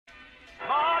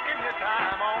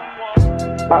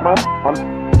Batman, on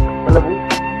my level,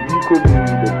 you could be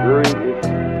the greatest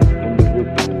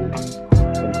individual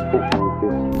in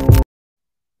football.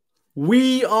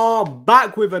 We are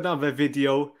back with another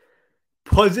video.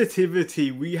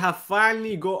 Positivity. We have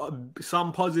finally got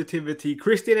some positivity.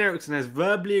 Christian Eriksen has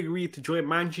verbally agreed to join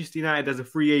Manchester United as a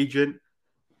free agent,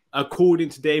 according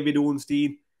to David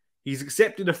Ornstein. He's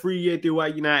accepted a 3-year deal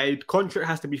at United. Contract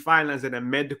has to be finalised and a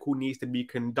medical needs to be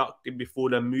conducted before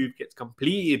the move gets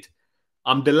completed.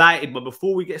 I'm delighted, but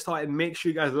before we get started, make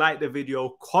sure you guys like the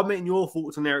video, comment your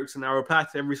thoughts on Eriksen. I reply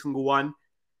to every single one,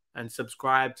 and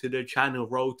subscribe to the channel.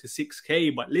 Road to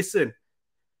 6K. But listen,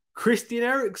 Christian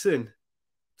Eriksen,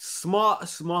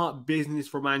 smart business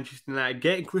for Manchester United.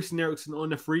 Getting Christian Eriksen on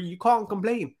the free, you can't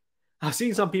complain. I've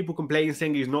seen some people complain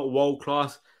saying he's not world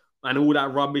class and all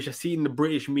that rubbish. I've seen the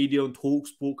British media on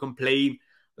TalkSport complain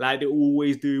like they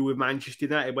always do with Manchester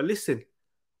United. But listen,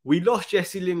 we lost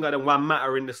Jesse Lingard and Juan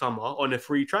Mata in the summer on the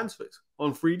free transfers,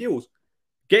 on free deals.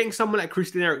 Getting someone like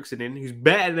Christian Eriksen in, who's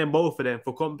better than both of them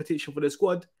for competition for the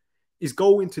squad, is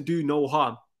going to do no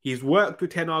harm. He's worked with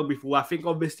Ten Hag before. I think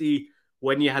obviously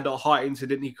when he had that heart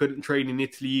incident, he couldn't train in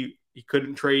Italy. He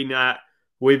couldn't train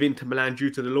with Inter Milan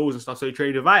due to the laws and stuff, so he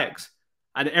trained with Ajax.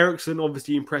 And Eriksen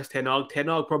obviously impressed Ten Hag. Ten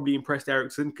Hag probably impressed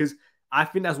Eriksen because I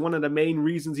think that's one of the main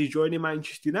reasons he's joining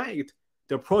Manchester United.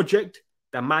 The project,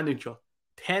 the manager.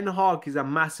 Ten Hag is a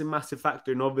massive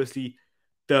factor in obviously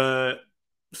the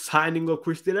signing of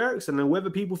Christian Eriksen. And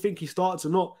whether people think he starts or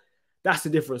not, that's a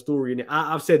different story. And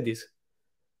I've said this.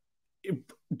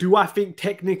 Do I think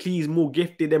technically he's more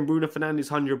gifted than Bruno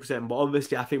Fernandes? 100%. But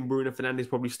obviously, I think Bruno Fernandes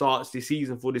probably starts this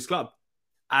season for this club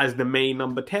as the main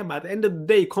number 10. But at the end of the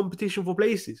day, competition for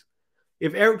places.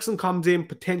 If Eriksen comes in,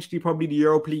 potentially probably the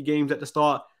Europa League games at the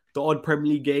start, the odd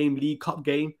Premier League game, League Cup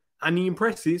game, and he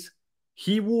impresses,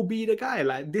 he will be the guy.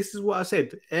 Like, this is what I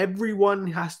said. Everyone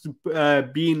has to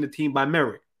be in the team by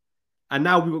merit. And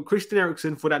now we've got Christian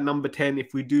Eriksen for that number 10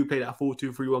 if we do play that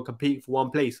 4-2-3-1, competing for one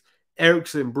place.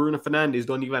 Eriksen, Bruno Fernandes,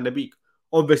 Donny van der Beek.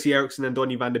 Obviously, Eriksen and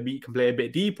Donny van der Beek can play a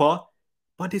bit deeper,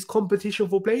 but there's competition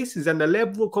for places, and the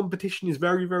level of competition is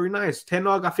very nice. Ten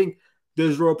Hag, I think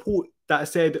there's a report that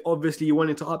said, obviously, he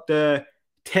wanted to up the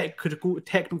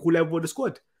technical level of the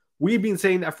squad. We've been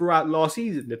saying that throughout last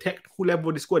season. The technical level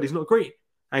of the squad is not great.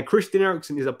 And Christian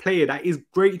Eriksen is a player that is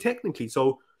great technically.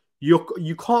 So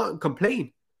you can't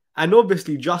complain. And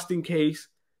obviously, just in case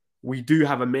we do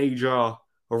have a major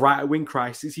right-wing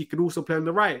crisis, he can also play on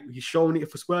the right. He's shown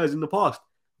it for Spurs in the past.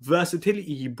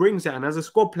 Versatility, he brings that. And as a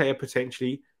squad player,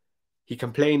 potentially, he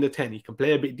can play in the 10. He can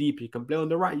play a bit deeper. He can play on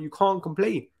the right. You can't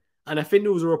complain. And I think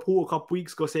there was a report a couple of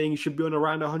weeks ago saying he should be on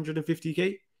around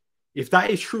 150k. If that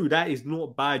is true, that is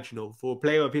not bad, you know, for a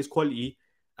player of his quality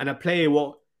and a player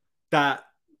that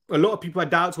a lot of people had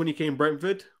doubts when he came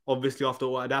Brentford, obviously after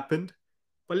what had happened.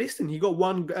 But listen, he got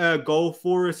 1 goal,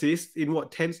 4 assists in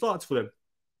 10 starts for them.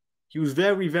 He was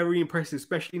very impressive,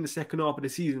 especially in the second half of the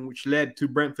season, which led to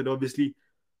Brentford obviously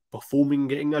performing,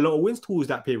 getting a lot of wins towards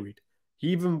that period.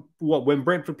 He even, when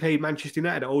Brentford played Manchester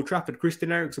United at Old Trafford,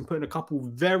 Christian Eriksen put in a couple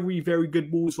very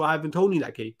good balls for Ivan Toney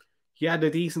that game. He had a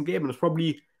decent game and was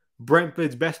probably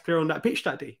Brentford's best player on that pitch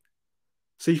that day.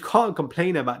 So you can't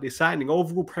complain about this signing.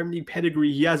 Overall Premier League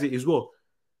pedigree, he has it as well.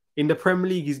 In the Premier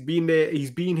League, he's been there. He's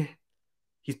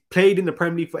played in the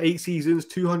Premier League for 8 seasons,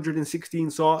 216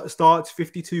 starts,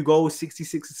 52 goals,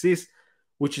 66 assists,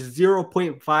 which is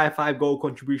 0.55 goal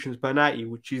contributions per 90,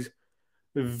 which is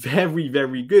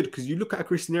very good. Because you look at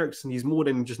Christian Eriksen, he's more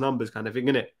than just numbers kind of thing,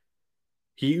 isn't it?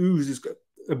 He oozes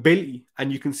ability,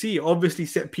 and you can see it. Obviously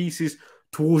set pieces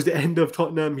towards the end of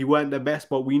Tottenham, he weren't the best,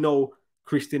 but we know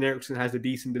Christian Eriksen has a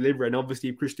decent delivery. And obviously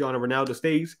if Cristiano Ronaldo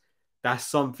stays, that's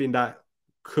something that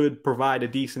could provide a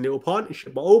decent little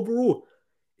partnership. But overall,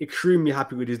 extremely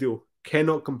happy with his deal.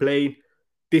 Cannot complain.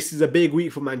 This is a big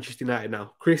week for Manchester United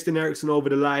now. Christian Eriksen over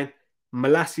the line.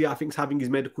 Malacia, I think, is having his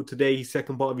medical today. His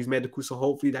second part of his medical. So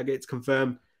hopefully that gets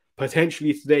confirmed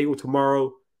potentially today or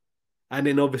tomorrow. And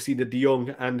then obviously the De Jong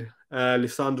and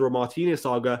Lisandro Martinez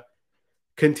saga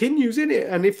continues in it.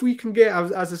 And if we can get,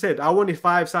 as I said, I wanted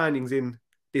 5 signings in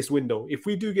this window. If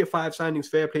we do get 5 signings,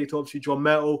 fair play to obviously John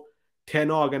Metal, Ten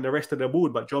Hag and the rest of the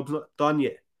board. But job's not done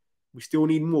yet. We still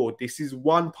need more. This is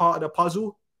one part of the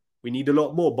puzzle. We need a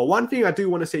lot more. But one thing I do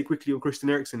want to say quickly on Christian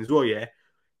Eriksen as well, yeah,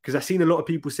 because I've seen a lot of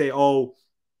people say, oh,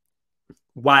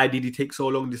 why did he take so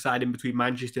long deciding between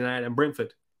Manchester United and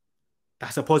Brentford?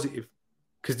 That's a positive.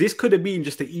 Because this could have been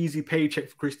just an easy paycheck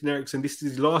for Christian Eriksen. This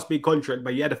is his last big contract,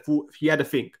 but he had to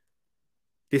think.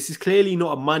 This is clearly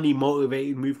not a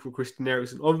money-motivated move for Christian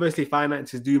Eriksen. Obviously,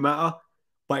 finances do matter,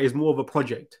 but it's more of a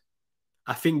project.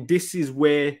 I think this is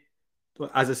where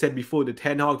as I said before, the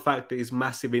Ten Hag factor is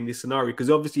massive in this scenario because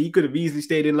obviously he could have easily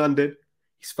stayed in London.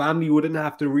 His family wouldn't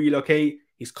have to relocate.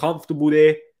 He's comfortable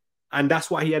there. And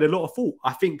that's why he had a lot of fault,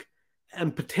 I think.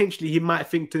 And potentially he might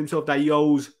think to himself that he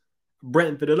owes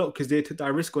Brentford a lot because they took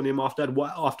that risk on him after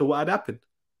what had happened.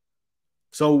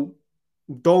 So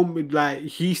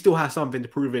he still has something to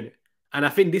prove in it. And I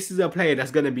think this is a player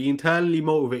that's going to be internally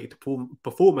motivated to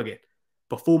perform again.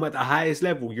 Perform at the highest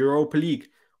level, Europa League.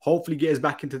 Hopefully get us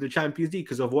back into the Champions League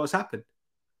because of what's happened.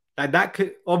 Like that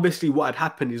could obviously what had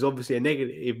happened is obviously a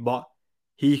negative, but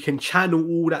he can channel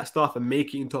all that stuff and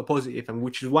make it into a positive, and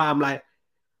which is why I'm like,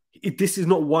 this is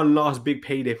not one last big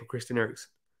payday for Christian Eriksen.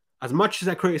 As much as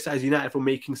I criticize United for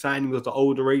making signings of the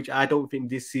older age, I don't think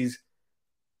this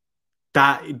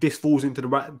falls into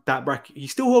that bracket.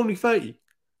 He's still only 30.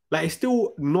 Like it's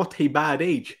still not a bad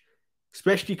age,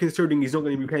 especially considering he's not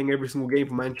going to be playing every single game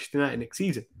for Manchester United next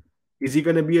season. Is he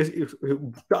going to be?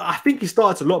 I think he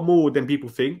starts a lot more than people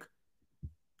think.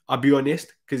 I'll be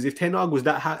honest, because if Ten Hag was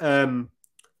that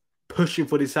pushing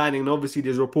for this signing, and obviously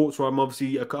there's reports from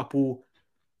obviously a couple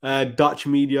Dutch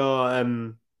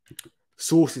media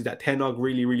sources that Ten Hag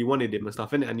really, really wanted him and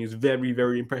stuff, innit? And he was very,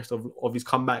 very impressed of his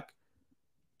comeback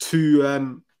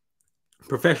to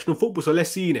professional football. So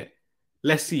let's see in it.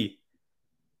 Let's see.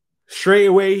 Straight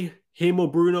away, him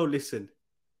or Bruno, listen.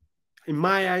 In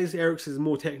my eyes, Eriksen is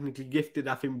more technically gifted.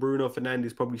 I think Bruno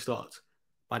Fernandes probably starts.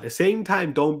 But at the same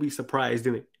time, don't be surprised,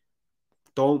 innit?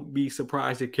 Don't be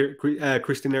surprised if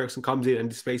Christian Eriksen comes in and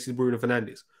displaces Bruno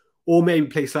Fernandes. Or maybe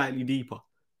play slightly deeper.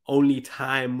 Only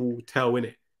time will tell,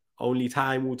 innit? Only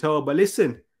time will tell. But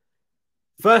listen,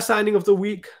 first signing of the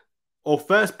week, or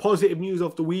first positive news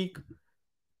of the week,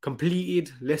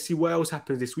 completed. Let's see what else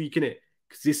happens this week, innit?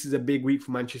 Because this is a big week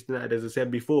for Manchester United, as I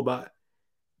said before. But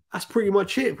that's pretty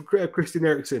much it for Christian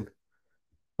Eriksen.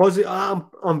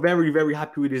 I'm very, very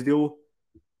happy with his deal.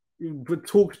 But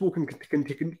TalkSport can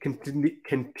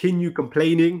continue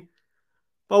complaining.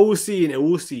 But we'll see, innit?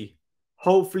 We'll see.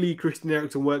 Hopefully, Christian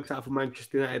Eriksen works out for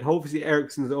Manchester United. Hopefully,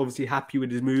 Eriksen is obviously happy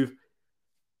with his move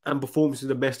and performs to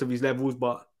the best of his levels.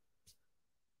 But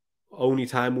only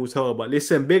time will tell. But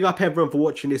listen, big up everyone for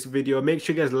watching this video. Make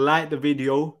sure you guys like the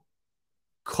video.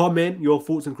 Comment your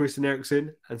thoughts on Christian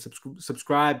Eriksen and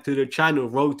subscribe to the channel,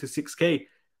 Road to 6K.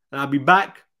 And I'll be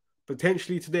back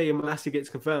potentially today unless it gets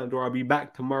confirmed, or I'll be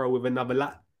back tomorrow with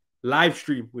another live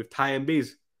stream with Ty and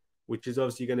Biz, which is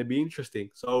obviously going to be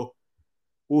interesting. So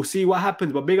we'll see what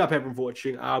happens. But big up everyone for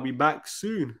watching. I'll be back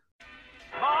soon.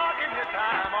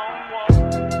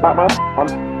 Batman, on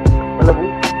level,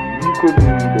 you could be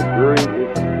the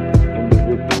greatest